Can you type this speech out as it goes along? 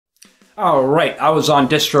All right, I was on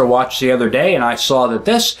DistroWatch the other day and I saw that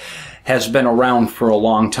this has been around for a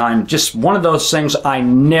long time. Just one of those things I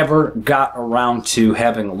never got around to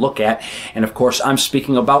having a look at. And of course, I'm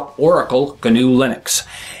speaking about Oracle GNU Linux.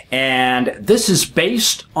 And this is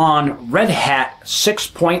based on Red Hat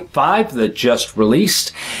 6.5 that just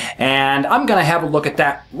released. And I'm going to have a look at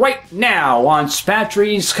that right now on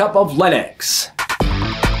Spatry's Cup of Linux.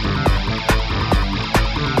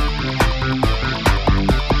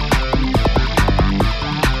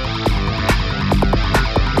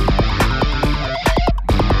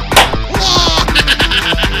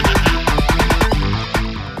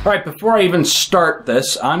 All right, before I even start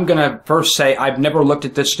this, I'm going to first say I've never looked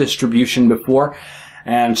at this distribution before,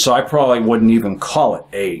 and so I probably wouldn't even call it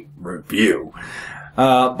a review.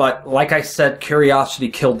 But like I said, curiosity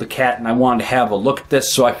killed the cat, and I wanted to have a look at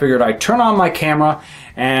this, so I figured I'd turn on my camera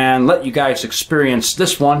and let you guys experience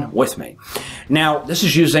this one with me. Now, this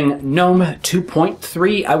is using GNOME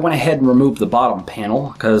 2.3. I went ahead and removed the bottom panel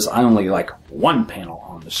because I only like one panel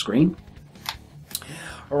on the screen.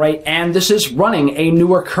 Alright, and this is running a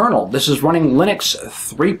newer kernel. This is running Linux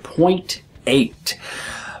 3.8.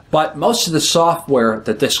 But most of the software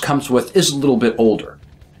that this comes with is a little bit older.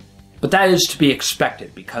 But that is to be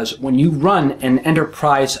expected because when you run an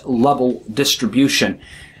enterprise level distribution,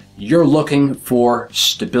 you're looking for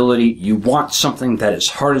stability. You want something that is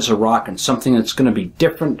hard as a rock and something that's going to be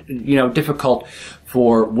difficult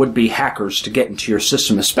for would-be hackers to get into your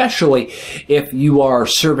system, especially if you are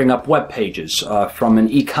serving up web pages from an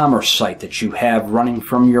e-commerce site that you have running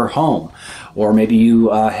from your home. Or maybe you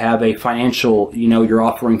have a financial, you're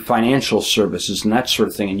offering financial services and that sort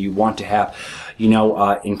of thing, and you want to have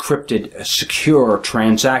encrypted, secure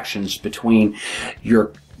transactions between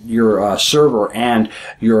your server and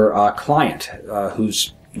your client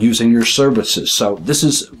who's using your services. So this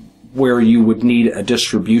is where you would need a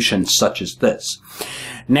distribution such as this.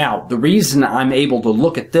 Now, the reason I'm able to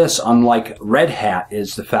look at this, unlike Red Hat,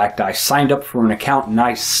 is the fact I signed up for an account and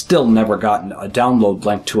I still never gotten a download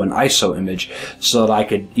link to an ISO image so that I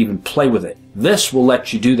could even play with it. This will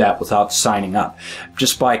let you do that without signing up.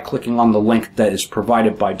 Just by clicking on the link that is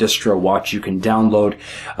provided by DistroWatch, you can download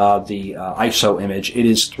the ISO image. It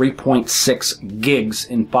is 3.6 gigs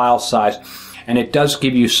in file size. And it does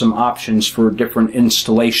give you some options for different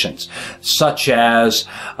installations, such as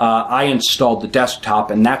I installed the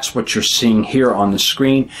desktop, and that's what you're seeing here on the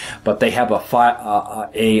screen. But they have a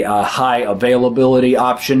high availability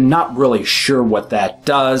option. Not really sure what that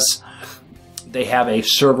does. They have a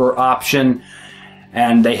server option,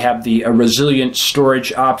 and they have the resilient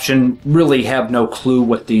storage option. Really have no clue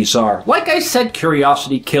what these are. Like I said,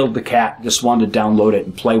 curiosity killed the cat. Just wanted to download it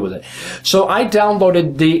and play with it. So I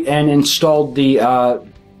downloaded and installed the,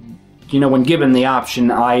 when given the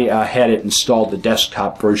option, I had it installed the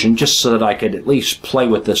desktop version just so that I could at least play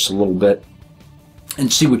with this a little bit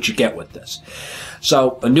and see what you get with this.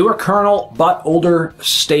 So a newer kernel, but older,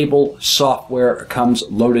 stable software comes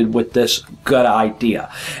loaded with this. Good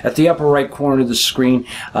idea. At the upper right corner of the screen,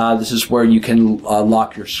 this is where you can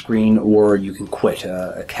lock your screen or you can quit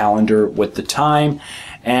a calendar with the time.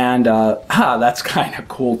 And that's kind of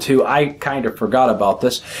cool too. I kind of forgot about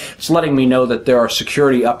this. It's letting me know that there are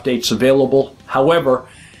security updates available. However,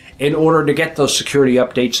 in order to get those security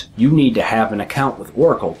updates, you need to have an account with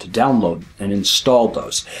Oracle to download and install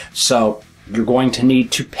those. So you're going to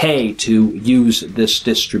need to pay to use this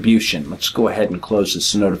distribution. Let's go ahead and close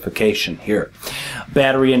this notification here.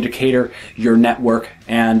 Battery indicator, your network,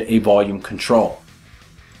 and a volume control.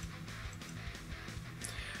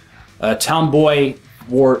 Tomboy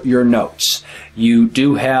for your notes. You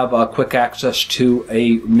do have quick access to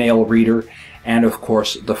a mail reader and of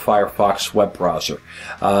course the Firefox web browser.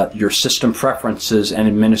 Your system preferences and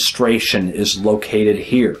administration is located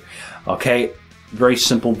here. Okay, very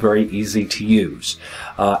simple, very easy to use.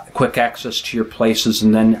 Quick access to your places,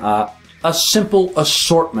 and then a simple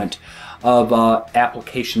assortment of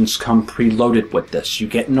applications come preloaded with this. You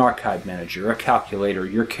get an archive manager, a calculator,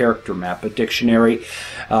 your character map, a dictionary,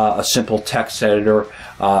 a simple text editor,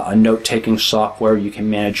 a note-taking software. You can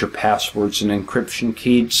manage your passwords and encryption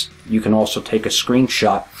keys. You can also take a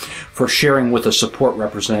screenshot for sharing with a support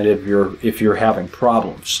representative if you're having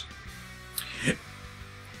problems.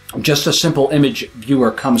 Just a simple image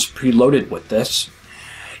viewer comes preloaded with this.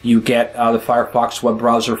 You get the Firefox web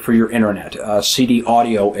browser for your internet, CD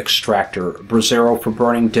audio extractor, Brasero for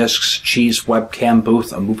burning discs, Cheese webcam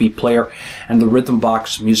booth, a movie player, and the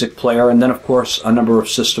Rhythmbox music player, and then of course a number of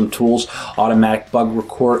system tools, automatic bug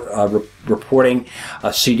reporting,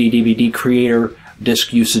 a CD DVD creator,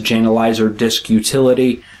 disk usage analyzer, disk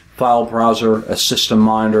utility, file browser, a system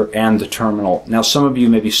monitor, and the terminal. Now some of you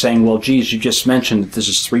may be saying, well geez, you just mentioned that this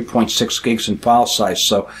is 3.6 gigs in file size,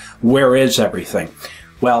 so where is everything?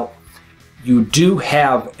 Well, you do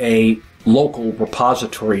have a local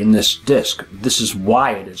repository in this disk. This is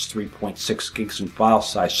why it is 3.6 gigs in file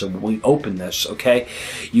size. So when we open this, okay,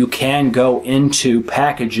 you can go into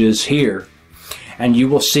packages here and you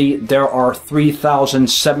will see there are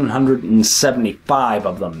 3,775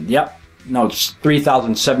 of them. Yep, no, it's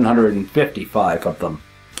 3,755 of them.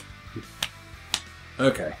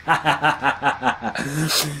 Okay.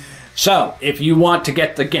 So, if you want to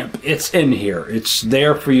get the GIMP, it's in here. It's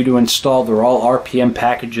there for you to install. They're all RPM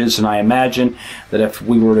packages, and I imagine that if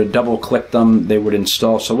we were to double-click them, they would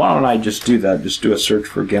install. So why don't I just do that? Just do a search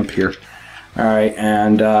for GIMP here. Alright,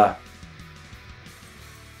 and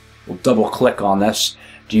we'll double-click on this.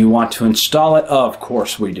 Do you want to install it? Of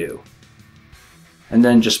course we do. And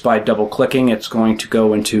then just by double-clicking, it's going to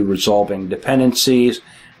go into resolving dependencies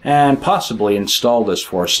and possibly install this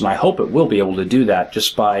for us. And I hope it will be able to do that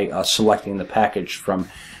just by selecting the package from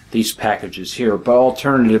these packages here. But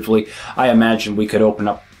alternatively, I imagine we could open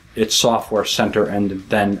up its software center and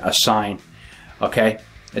then assign. Okay,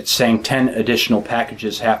 it's saying 10 additional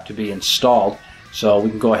packages have to be installed, so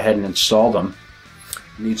we can go ahead and install them.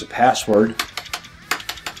 It needs a password.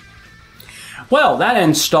 Well, that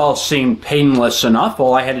install seemed painless enough.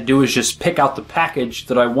 All I had to do was just pick out the package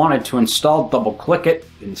that I wanted to install, double-click it,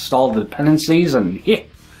 install the dependencies, and yeah.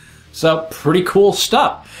 So, pretty cool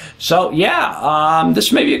stuff. So, yeah,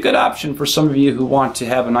 this may be a good option for some of you who want to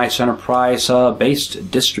have a nice enterprise-based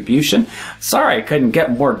distribution. Sorry I couldn't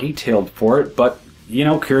get more detailed for it, but, you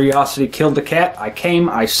know, curiosity killed the cat. I came,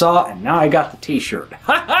 I saw, and now I got the t-shirt.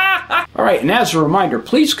 Alright, and as a reminder,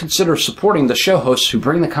 please consider supporting the show hosts who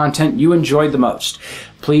bring the content you enjoy the most.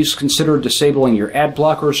 Please consider disabling your ad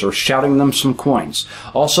blockers or shouting them some coins.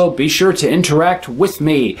 Also, be sure to interact with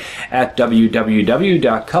me at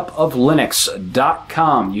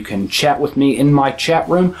www.cupoflinux.com. You can chat with me in my chat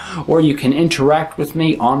room, or you can interact with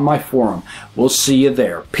me on my forum. We'll see you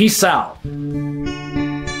there. Peace out.